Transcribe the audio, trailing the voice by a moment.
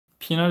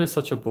Peanut is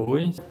such a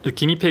bully. The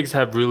guinea pigs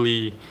have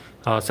really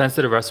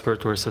sensitive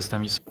respiratory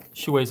systems.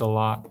 She weighs a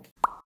lot.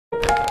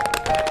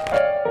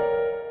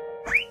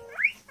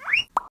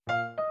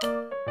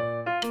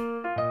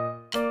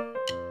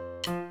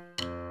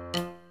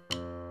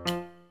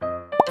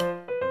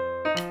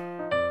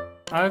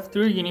 I have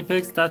 3 guinea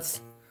pigs.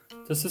 This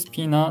is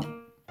Peanut,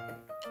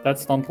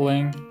 that's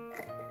Dumpling,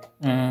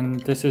 and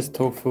this is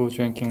Tofu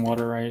drinking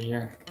water right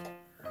here.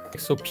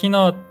 So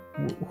Peanut,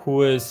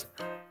 who is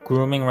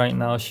grooming right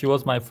now, she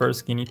was my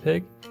first guinea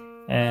pig,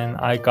 and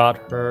I got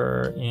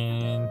her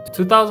in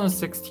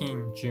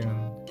 2016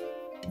 June.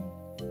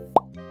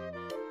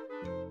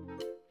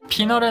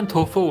 Peanut and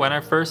Tofu, when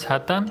I first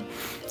had them,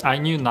 I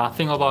knew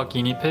nothing about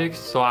guinea pigs,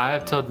 so I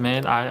have to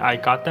admit I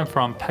got them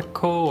from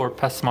Petco or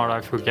PetSmart, I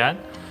forget.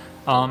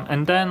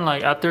 And then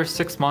like after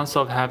 6 months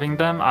of having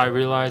them, I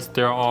realized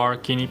there are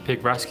guinea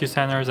pig rescue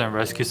centers and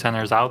rescue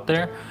centers out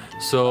there.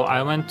 So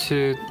I went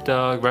to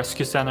the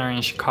rescue center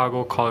in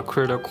Chicago called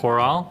Critter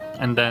Coral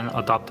and then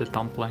adopted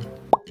Dumpling.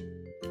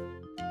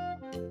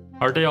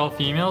 Are they all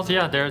females?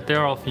 Yeah,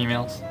 they're all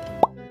females.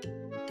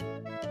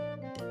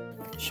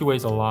 She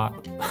weighs a lot.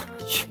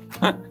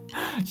 I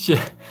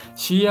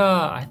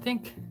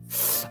think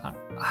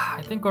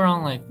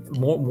around like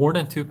more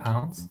than 2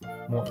 pounds.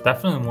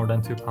 Definitely more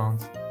than 2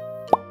 pounds.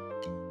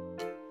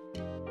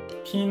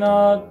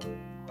 Peanut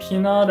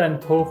and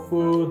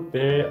Tofu,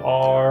 they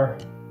are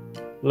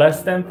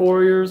less than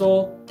 4 years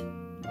old,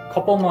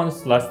 couple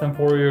months less than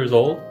 4 years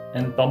old,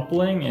 and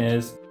Dumpling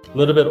is a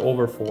little bit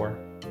over 4.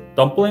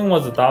 Dumpling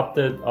was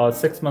adopted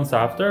 6 months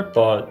after,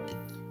 but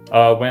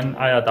when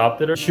I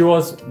adopted her, she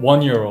was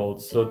 1 year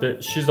old, so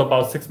she's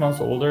about 6 months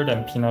older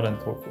than Peanut and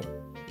Tofu.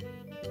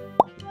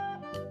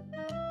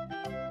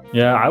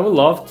 Yeah, I would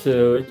love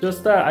to. It's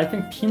just that I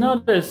think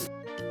Peanut is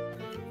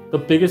the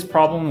biggest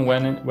problem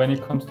when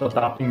it comes to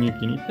adopting new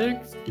guinea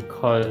pigs,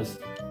 because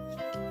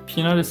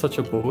Peanut is such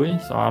a bully,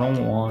 so I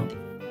don't want,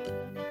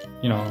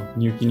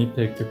 new guinea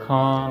pig to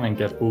come and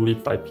get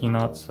bullied by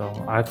Peanut, so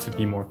I have to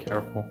be more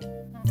careful.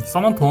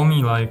 Someone told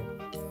me like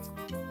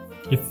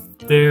if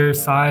their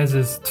size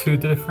is too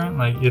different,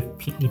 like if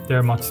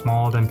they're much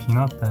smaller than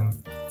Peanut, then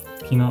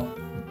Peanut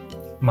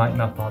might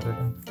not bother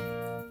them.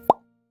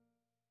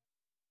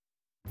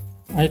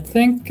 I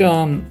think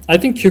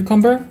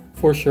cucumber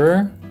for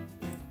sure.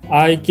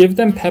 I give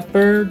them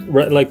pepper,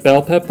 like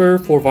bell pepper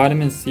for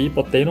vitamin C,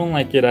 but they don't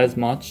like it as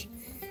much.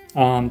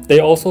 They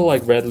also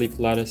like red leaf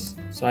lettuce.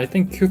 So I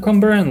think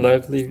cucumber and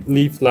red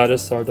leaf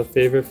lettuce are the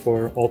favorite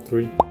for all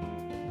 3.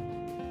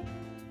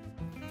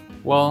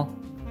 Well,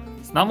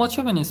 it's not much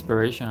of an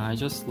inspiration. I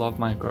just love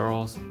my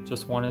girls,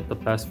 just wanted the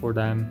best for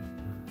them.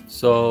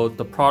 So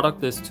the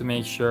product is to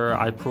make sure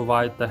I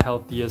provide the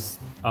healthiest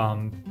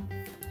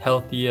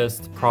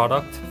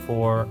product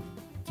for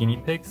guinea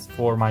pigs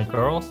for my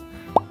girls.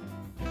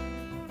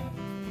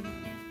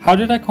 How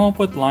did I come up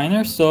with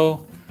Liner?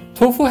 So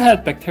Tofu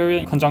had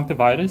bacterial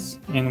conjunctivitis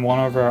in one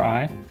of her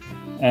eye,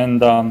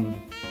 and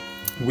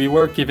we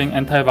were giving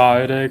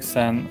antibiotics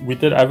and we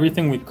did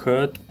everything we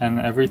could and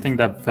everything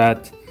that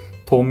vet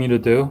told me to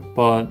do,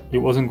 but it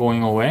wasn't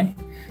going away.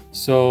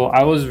 So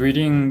I was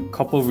reading a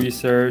couple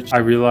research.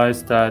 I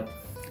realized that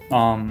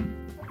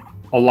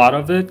a lot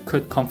of it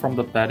could come from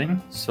the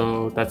bedding,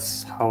 so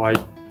that's how I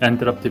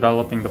ended up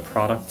developing the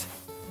product.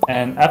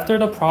 And after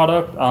the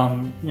product,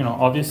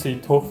 obviously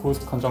Tofu's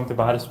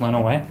conjunctivitis went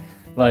away.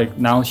 Like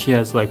now she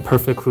has like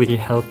perfectly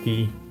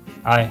healthy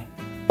eye.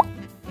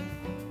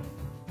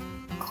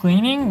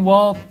 Cleaning,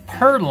 well,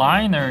 per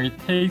liner it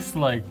takes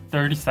like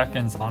 30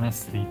 seconds,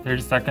 honestly.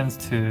 30 seconds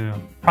to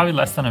probably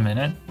less than a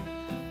minute.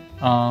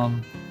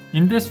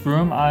 In this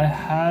room I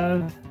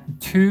have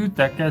 2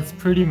 that gets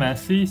pretty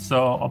messy,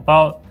 so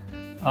about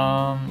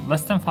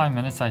less than 5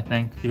 minutes I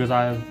think, because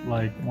I have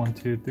like 1,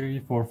 2, 3,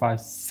 4,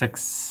 5,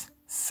 6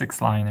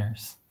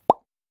 liners.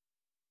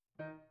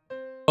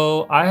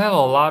 So I have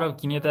a lot of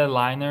GuineaDad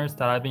liners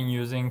that I've been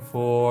using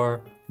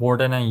for more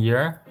than a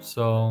year.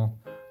 So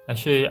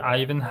actually I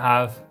even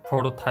have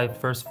prototype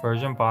first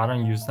version, but I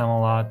don't use them a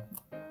lot.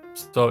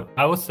 So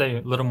I would say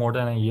a little more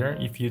than a year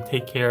if you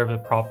take care of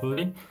it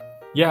properly.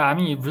 Yeah, I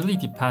mean, it really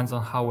depends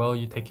on how well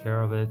you take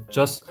care of it.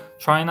 Just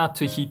try not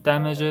to heat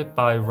damage it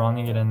by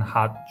running it in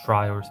hot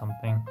dry or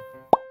something.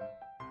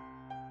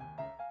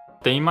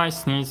 They might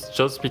sneeze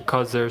just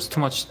because there's too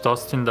much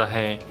dust in the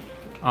hay.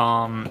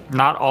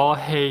 Not all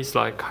hay is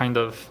like kind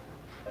of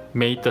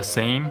made the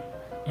same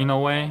in a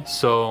way.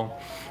 So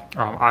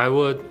I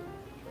would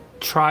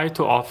try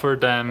to offer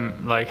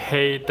them like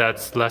hay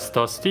that's less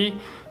dusty.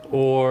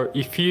 Or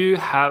if you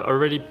have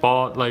already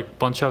bought like a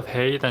bunch of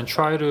hay, then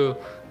try to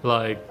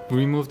like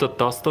remove the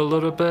dust a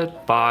little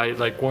bit by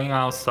like going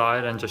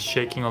outside and just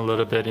shaking a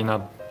little bit in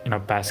a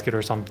basket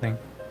or something.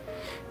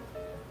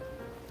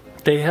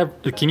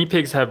 The guinea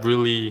pigs have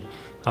really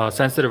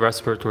sensitive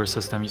respiratory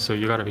systems, so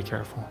you gotta be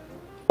careful.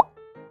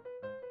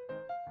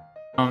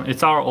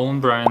 It's our own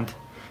brand,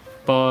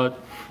 but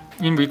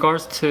in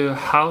regards to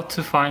how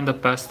to find the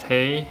best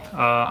hay,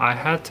 I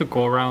had to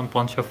go around a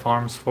bunch of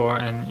farms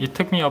and it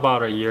took me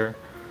about a year.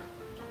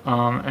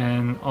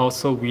 And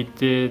also we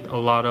did a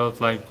lot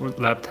of like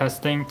lab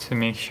testing to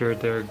make sure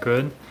they're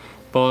good.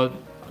 But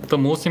the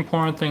most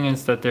important thing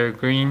is that they're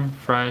green,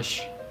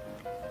 fresh,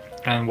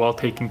 and well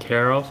taken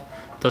care of.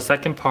 The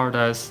second part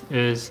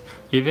is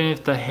even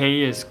if the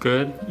hay is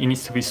good, it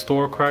needs to be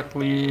stored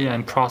correctly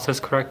and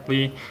processed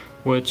correctly,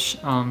 which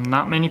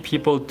not many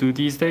people do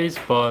these days,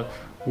 but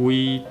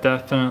we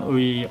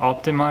definitely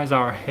optimize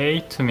our hay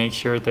to make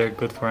sure they're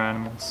good for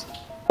animals.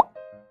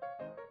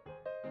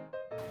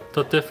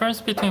 The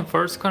difference between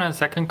first cut and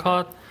second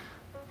cut,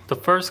 the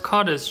first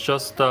cut is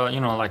just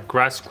like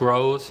grass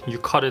grows, you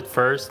cut it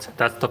first,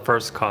 that's the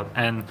first cut.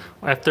 And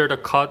after the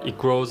cut, it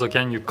grows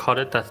again, you cut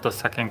it, that's the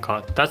second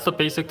cut. That's the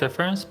basic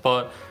difference,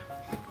 but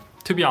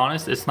to be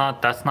honest,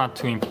 that's not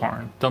too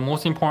important. The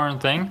most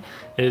important thing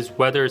is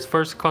whether it's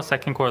first cut,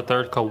 second cut, or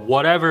third cut,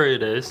 whatever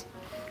it is,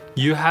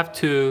 you have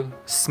to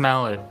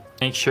smell it.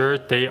 Make sure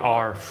they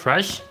are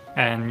fresh,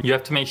 and you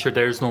have to make sure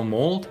there's no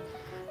mold.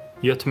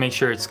 You have to make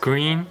sure it's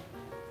green.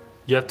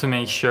 You have to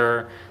make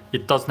sure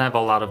it doesn't have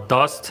a lot of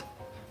dust.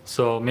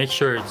 So make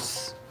sure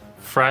it's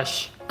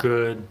fresh,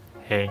 good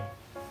hay.